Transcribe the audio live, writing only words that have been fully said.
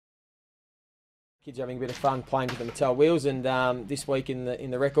Kids are having a bit of fun playing with the Mattel wheels, and this week in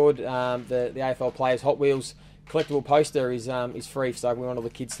the record, the AFL Players Hot Wheels collectible poster is free. So we want all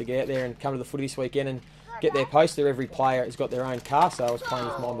the kids to get out there and come to the footy this weekend and get their poster. Every player has got their own car, so I was playing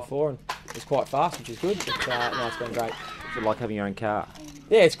with mine before, and it was quite fast, which is good. But no, it's been great. Is it like having your own car?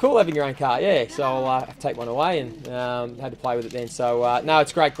 Yeah, it's cool having your own car. Yeah, so I'll have to take one away and had to play with it then. So no,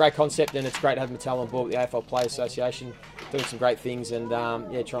 it's great concept, and it's great to have Mattel on board with the AFL Players Association, doing some great things, and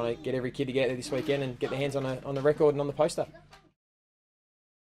yeah, trying to get every kid to get there this weekend and get their hands on the record and on the poster.